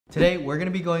Today, we're going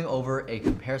to be going over a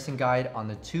comparison guide on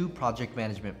the two project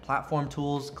management platform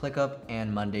tools, ClickUp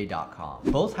and Monday.com.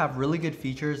 Both have really good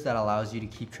features that allows you to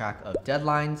keep track of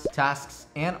deadlines, tasks,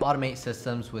 and automate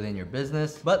systems within your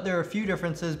business, but there are a few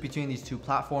differences between these two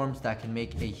platforms that can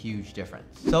make a huge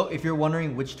difference. So if you're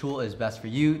wondering which tool is best for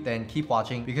you, then keep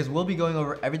watching because we'll be going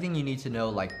over everything you need to know,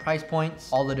 like price points,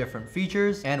 all the different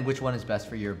features, and which one is best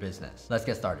for your business. Let's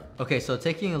get started. Okay, so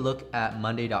taking a look at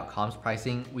Monday.com's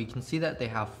pricing, we can see that they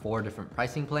have 4 different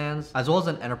pricing plans, as well as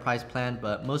an enterprise plan,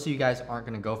 but most of you guys aren't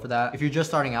going to go for that. If you're just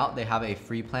starting out, they have a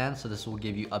free plan, so this will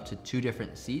give you up to 2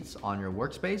 different seats on your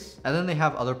workspace. And then they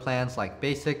have other plans like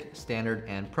basic, standard,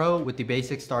 and pro, with the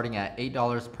basic starting at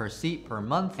 $8 per seat per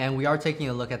month. And we are taking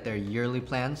a look at their yearly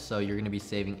plans, so you're going to be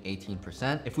saving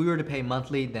 18%. If we were to pay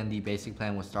monthly, then the basic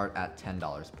plan would start at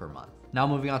 $10 per month. Now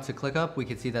moving on to ClickUp, we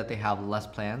can see that they have less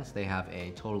plans. They have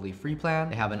a totally free plan.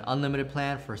 They have an unlimited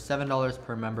plan for $7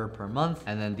 per member per month,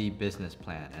 and then the business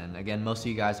plan. And again, most of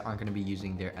you guys aren't going to be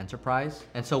using their enterprise.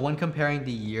 And so when comparing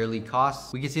the yearly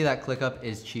costs, we can see that ClickUp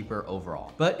is cheaper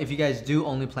overall. But if you guys do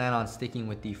only plan on sticking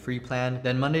with the free plan,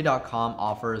 then Monday.com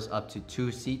offers up to 2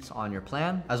 seats on your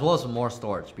plan, as well as more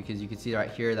storage, because you can see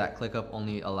right here that ClickUp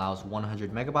only allows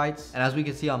 100 megabytes. And as we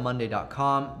can see on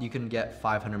Monday.com, you can get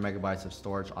 500 megabytes of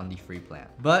storage on the free plan.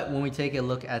 But when we take a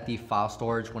look at the file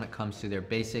storage when it comes to their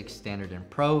basic, standard, and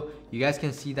pro, you guys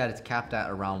can see that it's capped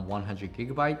at around 100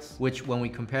 gigabytes, which when we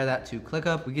compare that to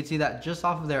ClickUp, we can see that just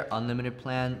off of their unlimited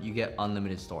plan, you get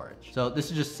unlimited storage. So this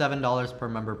is just $7 per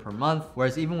member per month,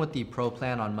 whereas even with the pro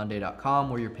plan on Monday.com,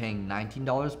 where you're paying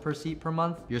 $19 per seat per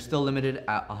month, you're still limited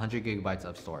at 100 gigabytes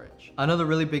of storage. Another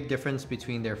really big difference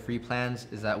between their free plans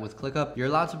is that with ClickUp, you're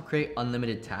allowed to create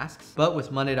unlimited tasks, but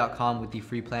with Monday.com, with the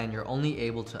free plan, you're only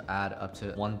able to add up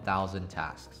to 1,000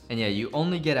 tasks. And yeah, you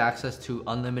only get access to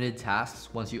unlimited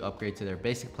tasks once you upgrade to their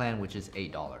basic plan, which is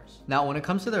 $8. Now, when it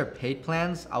comes to their paid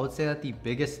plans, I would say that the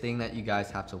biggest thing that you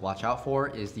guys have to watch out for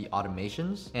is the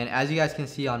automations. And as you guys can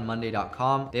see on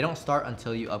Monday.com, they don't start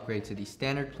until you upgrade to the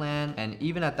standard plan. And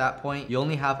even at that point, you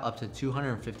only have up to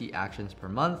 250 actions per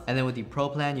month. And then with the pro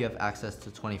plan, you have access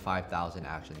to 25,000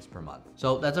 actions per month.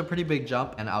 So that's a pretty big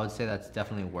jump. And I would say that's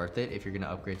definitely worth it if you're going to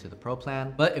upgrade to the pro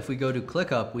plan. But if we go to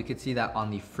ClickUp, we could see that on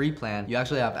the free plan, you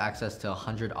actually have access to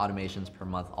 100 automations per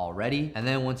month already. And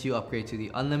then once you upgrade to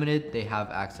the unlimited, they have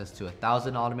access to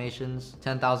 1,000 automations,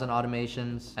 10,000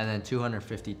 automations, and then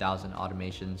 250,000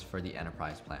 automations for the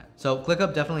enterprise plan. So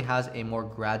ClickUp definitely has a more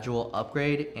gradual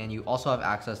upgrade, and you also have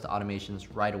access to automations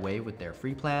right away with their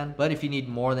free plan. But if you need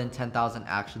more than 10,000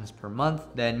 actions per month,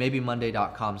 then maybe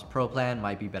Monday.com's pro plan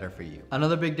might be better for you.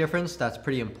 Another big difference that's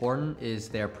pretty important is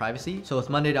their privacy. So with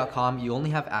Monday.com, you only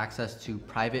have access to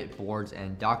private boards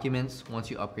and documents once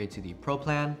you upgrade to the pro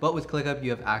plan, but with ClickUp, you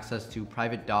have access to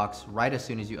private docs right as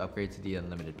soon as you upgrade to the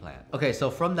unlimited plan. Okay, so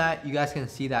from that, you guys can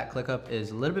see that ClickUp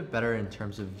is a little bit better in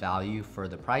terms of value for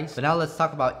the price. But now let's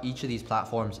talk about each of these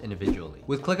platforms individually.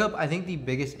 With ClickUp, I think the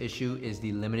biggest issue is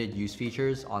the limited use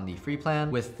features on the free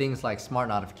plan, with things like smart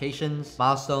notifications,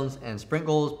 milestones, and sprint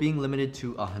goals being limited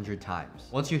to 100 times.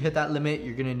 Once you hit that limit,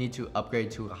 you're gonna need to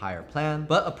upgrade to a higher plan.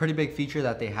 But a pretty big feature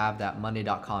that they have that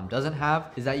Monday.com doesn't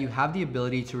have is that you have the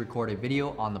ability to record a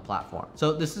video on the platform.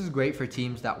 So this is great for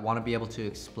teams that want to be able to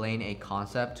explain a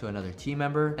concept to another team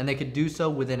member, and they could do so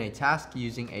within a task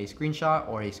using a screenshot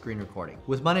or a screen recording.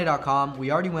 With Monday.com,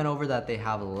 we already went over that they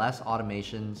have less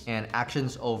automations and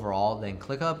actions overall than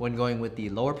ClickUp when going with the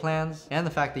lower plans, and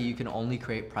the fact that you can only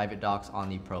create private docs on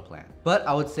the pro plan. But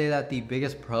I would say that the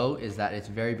biggest pro is that it's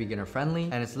very beginner friendly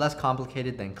and it's less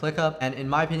complicated than ClickUp, and in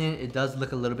my opinion, it does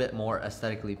look a little bit more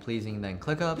aesthetically pleasing than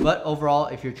ClickUp. But overall,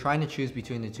 if you're trying to choose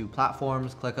between the two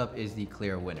platforms, ClickUp is the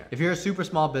clear winner. If you're a super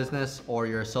small business or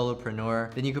you're a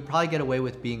solopreneur, then you could probably get away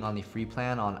with being on the free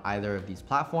plan on either of these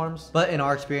platforms. But in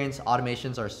our experience,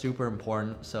 automations are super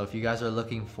important. So if you guys are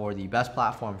looking for the best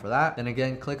platform for that, then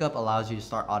again, ClickUp allows you to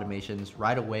start automations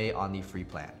right away on the free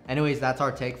plan. Anyways, that's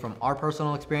our take from our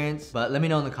personal experience, but let me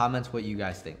know in the comments what you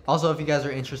guys think. Also, if you guys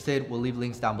are interested, we'll leave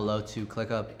links down below to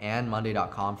ClickUp and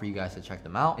Monday.com for you guys to check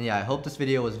them out. And yeah, I hope this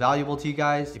video was valuable to you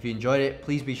guys. If you enjoyed it,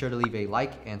 please be sure to leave a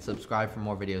like and subscribe for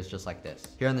more videos just like this.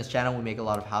 Here on this channel, we make a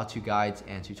lot of how-to guides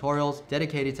and tutorials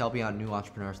dedicated to helping out new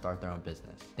entrepreneurs start their own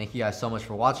business. Thank you guys so much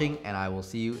for watching, and I will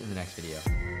see you in the next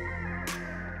video.